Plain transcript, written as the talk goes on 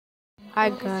Hi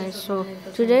guys, so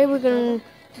today we're gonna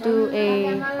do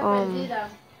a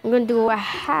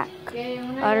hack.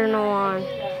 I don't know why.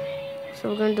 So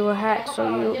we're gonna do a hack.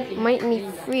 So you might need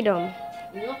freedom.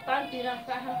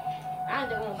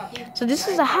 So this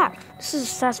is a hack. This is a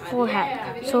SAS4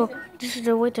 hack. So this is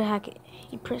the way to hack it.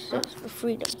 You press this for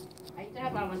freedom.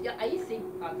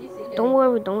 Don't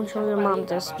worry, don't show your mom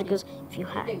this because if you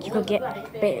hack, you could get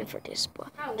banned for this. But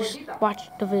just watch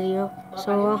the video.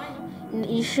 So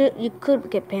you could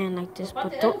get banned like this,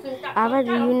 but don't. I'd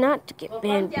rather you not to get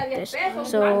banned like this.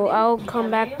 So I'll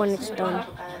come back when it's done.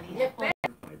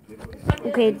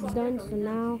 Okay, it's done. So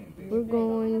now we're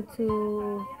going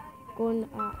to go in the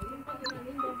app,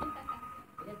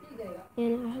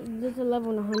 and there's a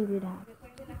level 100 app.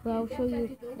 But I'll show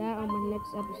you that on my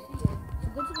next episode. So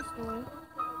go to the store.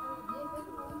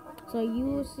 So you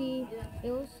will see,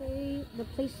 it will say the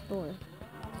Play Store.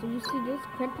 So you see this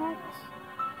credit packs.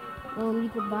 You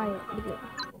could buy it.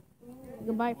 You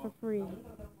can buy it for free.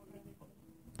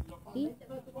 See?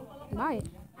 Buy it.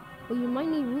 But you might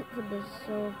need root for this.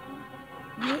 So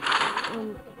I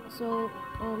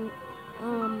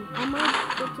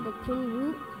might go to the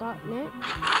kingroot.net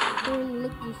and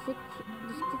look description.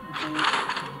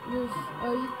 Yes,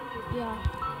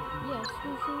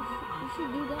 you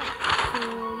should do that.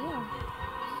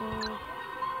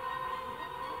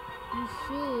 You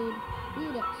should do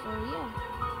that. So yeah,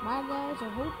 bye guys. I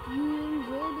hope you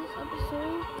enjoyed this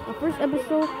episode. My first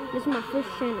episode. This is my first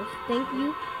channel.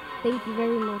 Thank you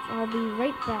very much. I'll be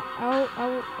right back.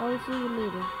 I'll see you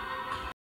later.